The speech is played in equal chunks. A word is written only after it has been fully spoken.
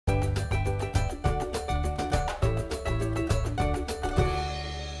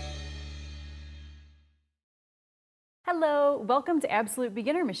Hello, welcome to Absolute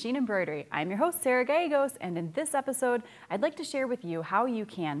Beginner Machine Embroidery. I'm your host, Sara, and in this episode, I'd like to share with you how you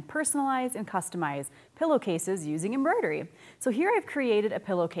can personalize and customize pillowcases using embroidery. So here I've created a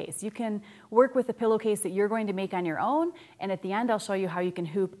pillowcase. You can work with a pillowcase that you're going to make on your own, and at the end I'll show you how you can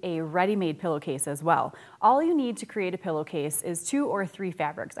hoop a ready-made pillowcase as well. All you need to create a pillowcase is 2 or 3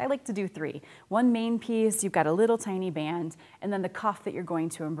 fabrics. I like to do 3. One main piece, you've got a little tiny band, and then the cuff that you're going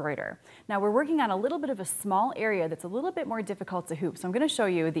to embroider. Now we're working on a little bit of a small area that's a little bit more difficult to hoop, so I'm going to show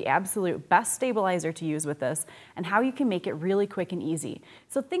you the absolute best stabilizer to use with this and how you can make it really quick and easy.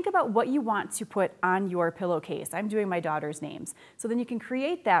 So think about what you want to put on your pillowcase. I'm doing my daughter's names. So then you can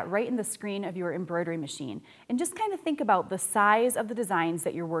create that right in the screen of your embroidery machine and just kind of think about the size of the designs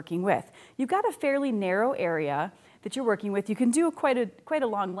that you're working with. You've got a fairly narrow area that you're working with. You can do quite a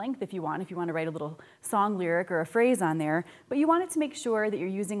long length if you want to write a little song lyric or a phrase on there, but you want it to make sure that you're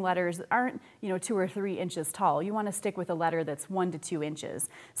using letters that aren't 2 or 3 inches tall. You want to stick with a letter that's 1 to 2 inches.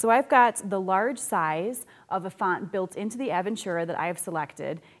 So I've got the large size of a font built into the Aventura that I've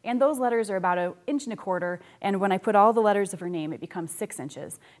selected, and those letters are about 1.25 inches, and when I put all the letters of her name, it becomes 6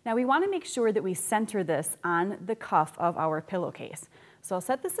 inches. Now we want to make sure that we center this on the cuff of our pillowcase. So I'll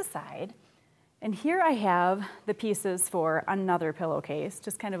set this aside. And here I have the pieces for another pillowcase,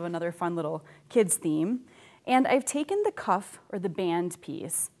 just kind of another fun little kids theme. And I've taken the cuff or the band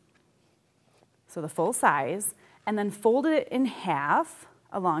piece, so the full size, and then folded it in half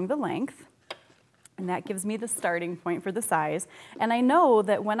along the length. And that gives me the starting point for the size. And I know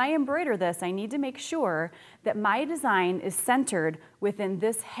that when I embroider this, I need to make sure that my design is centered within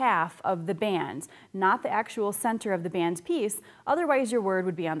this half of the band, not the actual center of the band piece. Otherwise, your word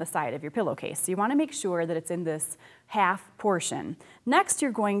would be on the side of your pillowcase. So you want to make sure that it's in this half portion. Next, you're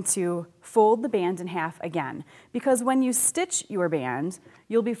going to fold the band in half again, because when you stitch your band,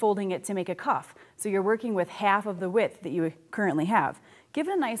 you'll be folding it to make a cuff. So you're working with half of the width that you currently have. Give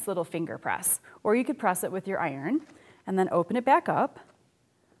it a nice little finger press, or you could press it with your iron and then open it back up.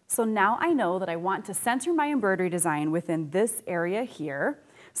 So now I know that I want to center my embroidery design within this area here.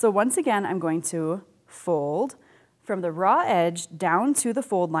 So once again, I'm going to fold from the raw edge down to the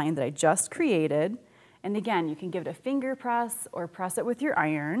fold line that I just created. And again, you can give it a finger press or press it with your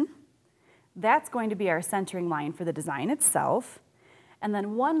iron. That's going to be our centering line for the design itself. And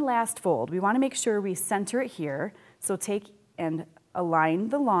then one last fold. We want to make sure we center it here. So take and align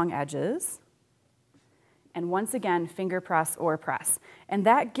the long edges, and once again, finger press or press. And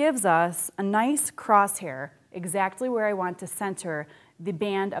that gives us a nice crosshair, exactly where I want to center the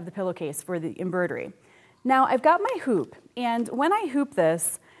band of the pillowcase for the embroidery. Now, I've got my hoop, and when I hoop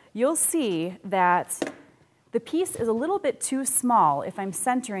this, you'll see that the piece is a little bit too small if I'm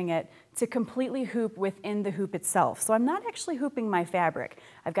centering it to completely hoop within the hoop itself. So I'm not actually hooping my fabric.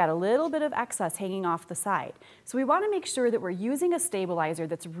 I've got a little bit of excess hanging off the side. So we want to make sure that we're using a stabilizer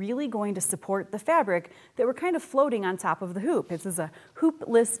that's really going to support the fabric that we're kind of floating on top of the hoop. This is a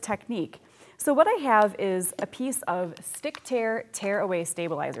hoopless technique. So what I have is a piece of stick tear, tear away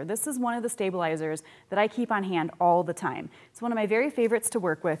stabilizer. This is one of the stabilizers that I keep on hand all the time. It's one of my very favorites to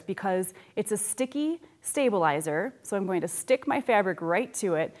work with because it's a sticky stabilizer, so I'm going to stick my fabric right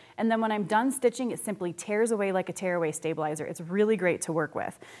to it, and then when I'm done stitching, it simply tears away like a tear-away stabilizer. It's really great to work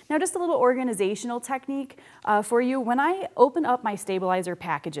with. Now, just a little organizational technique for you. When I open up my stabilizer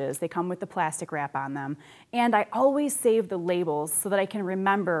packages, they come with the plastic wrap on them, and I always save the labels so that I can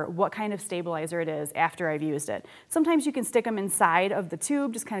remember what kind of stabilizer it is after I've used it. Sometimes you can stick them inside of the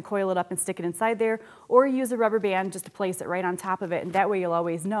tube, just kind of coil it up and stick it inside there, or use a rubber band just to place it right on top of it, and that way you'll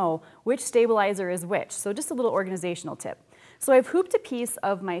always know which stabilizer is which. So just a little organizational tip. So I've hooped a piece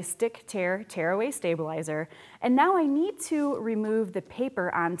of my stick tear, tear away stabilizer, and now I need to remove the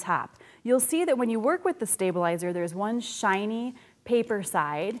paper on top. You'll see that when you work with the stabilizer, there's one shiny paper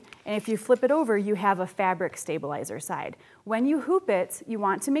side, and if you flip it over, you have a fabric stabilizer side. When you hoop it, you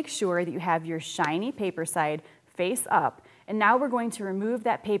want to make sure that you have your shiny paper side face up, and now we're going to remove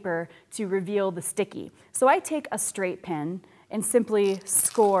that paper to reveal the sticky. So I take a straight pin and simply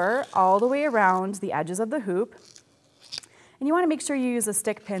score all the way around the edges of the hoop. And you want to make sure you use a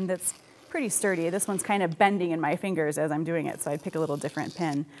stick pin that's pretty sturdy. This one's kind of bending in my fingers as I'm doing it, so I'd pick a little different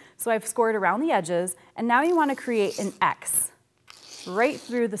pin. So I've scored around the edges, and now you want to create an X right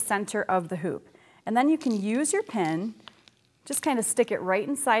through the center of the hoop. And then you can use your pin, just kind of stick it right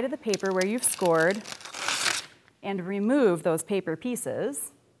inside of the paper where you've scored, and remove those paper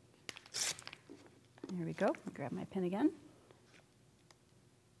pieces. Here we go. I'll grab my pin again.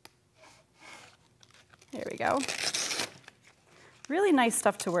 There we go. Really nice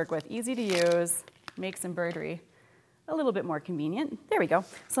stuff to work with, easy to use, makes embroidery a little bit more convenient. There we go.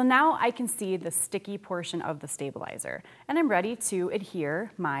 So now I can see the sticky portion of the stabilizer, and I'm ready to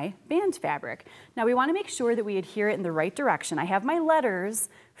adhere my band fabric. Now we want to make sure that we adhere it in the right direction. I have my letters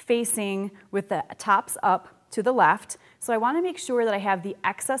facing with the tops up to the left, so I want to make sure that I have the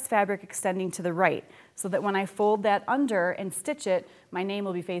excess fabric extending to the right, so that when I fold that under and stitch it, my name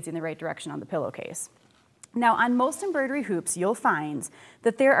will be facing the right direction on the pillowcase. Now on most embroidery hoops, you'll find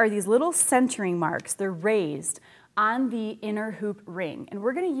that there are these little centering marks. They're raised on the inner hoop ring, and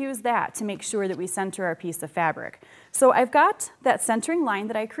we're going to use that to make sure that we center our piece of fabric. So I've got that centering line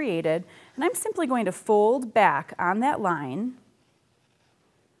that I created, and I'm simply going to fold back on that line,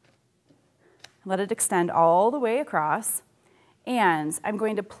 let it extend all the way across, and I'm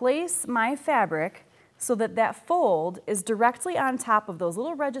going to place my fabric so that that fold is directly on top of those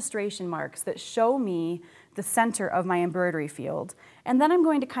little registration marks that show me the center of my embroidery field. And then I'm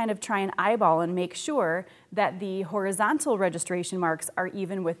going to kind of try and eyeball and make sure that the horizontal registration marks are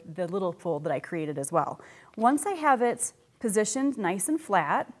even with the little fold that I created as well. Once I have it positioned nice and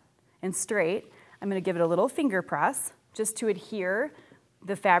flat and straight, I'm going to give it a little finger press just to adhere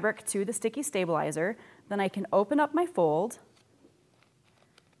the fabric to the sticky stabilizer. Then I can open up my fold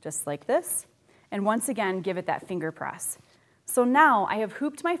just like this, and once again give it that finger press. So now I have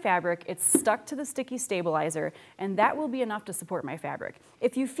hooped my fabric, it's stuck to the sticky stabilizer, and that will be enough to support my fabric.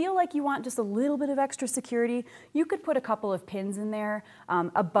 If you feel like you want just a little bit of extra security, you could put a couple of pins in there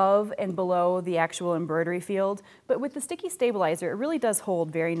above and below the actual embroidery field, but with the sticky stabilizer, it really does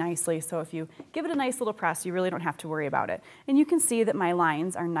hold very nicely, so if you give it a nice little press, you really don't have to worry about it. And you can see that my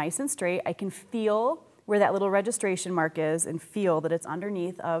lines are nice and straight. I can feel where that little registration mark is and feel that it's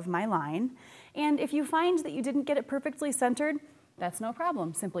underneath of my line. And if you find that you didn't get it perfectly centered, that's no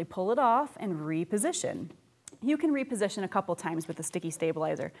problem. Simply pull it off and reposition. You can reposition a couple times with the sticky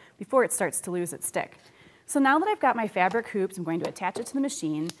stabilizer before it starts to lose its stick. So now that I've got my fabric hooped, I'm going to attach it to the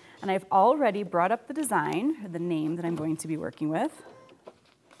machine, and I've already brought up the design, or the name that I'm going to be working with.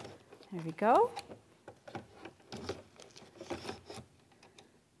 There we go.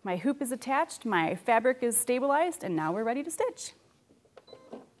 My hoop is attached, my fabric is stabilized, and now we're ready to stitch.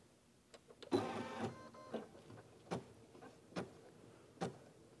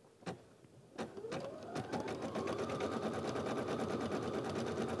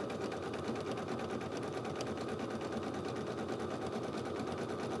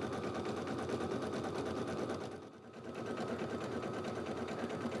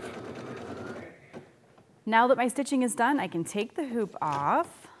 Now that my stitching is done, I can take the hoop off,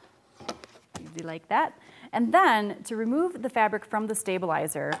 easy like that. And then to remove the fabric from the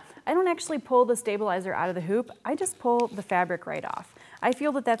stabilizer, I don't actually pull the stabilizer out of the hoop, I just pull the fabric right off. I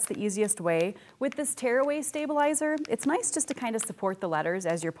feel that that's the easiest way. With this tearaway stabilizer, it's nice just to kind of support the letters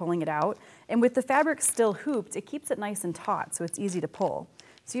as you're pulling it out. And with the fabric still hooped, it keeps it nice and taut, so it's easy to pull.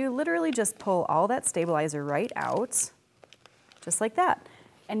 So you literally just pull all that stabilizer right out, just like that.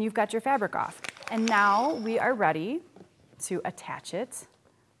 And you've got your fabric off. And now we are ready to attach it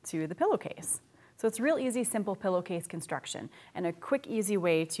to the pillowcase. So it's real easy, simple pillowcase construction and a quick, easy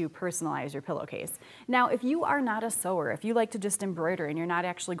way to personalize your pillowcase. Now, if you are not a sewer, if you like to just embroider and you're not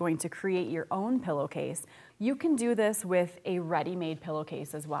actually going to create your own pillowcase, you can do this with a ready-made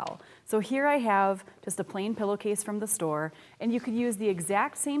pillowcase as well. So here I have just a plain pillowcase from the store, and you could use the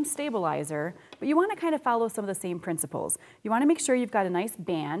exact same stabilizer, but you want to kind of follow some of the same principles. You want to make sure you've got a nice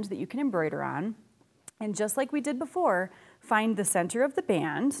band that you can embroider on, and just like we did before, find the center of the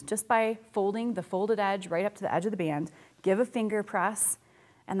band just by folding the folded edge right up to the edge of the band, give a finger press,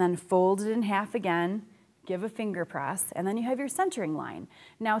 and then fold it in half again, give a finger press, and then you have your centering line.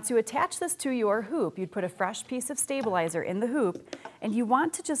 Now to attach this to your hoop, you'd put a fresh piece of stabilizer in the hoop, and you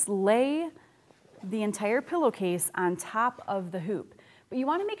want to just lay the entire pillowcase on top of the hoop. But you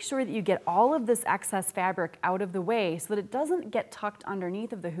want to make sure that you get all of this excess fabric out of the way so that it doesn't get tucked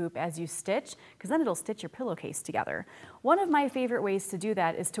underneath of the hoop as you stitch, because then it'll stitch your pillowcase together. One of my favorite ways to do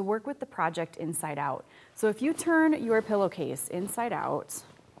that is to work with the project inside out. So if you turn your pillowcase inside out,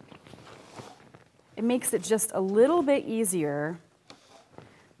 it makes it just a little bit easier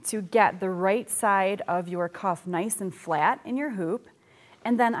to get the right side of your cuff nice and flat in your hoop.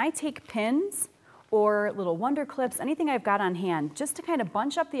 And then I take pins or little wonder clips, anything I've got on hand, just to kind of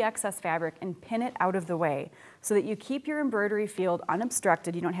bunch up the excess fabric and pin it out of the way. so that you keep your embroidery field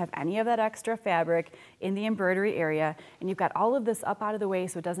unobstructed. You don't have any of that extra fabric in the embroidery area, and you've got all of this up out of the way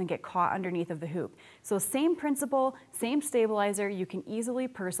so it doesn't get caught underneath of the hoop. So same principle, same stabilizer, you can easily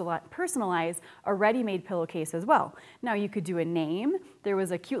personalize a ready-made pillowcase as well. Now you could do a name. There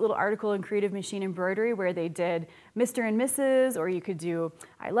was a cute little article in Creative Machine Embroidery where they did Mr. and Mrs., or you could do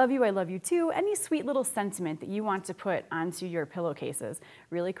I love you too, any sweet little sentiment that you want to put onto your pillowcases.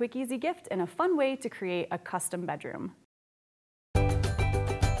 Really quick, easy gift and a fun way to create a custom bedroom.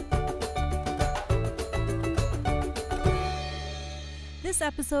 This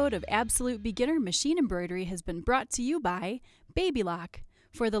episode of Absolute Beginner Machine Embroidery has been brought to you by Baby Lock,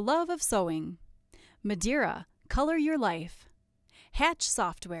 for the love of sewing, Madeira, color your life, Hatch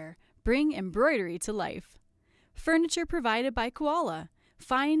Software, bring embroidery to life, furniture provided by Koala,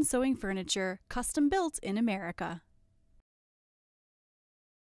 fine sewing furniture custom built in America.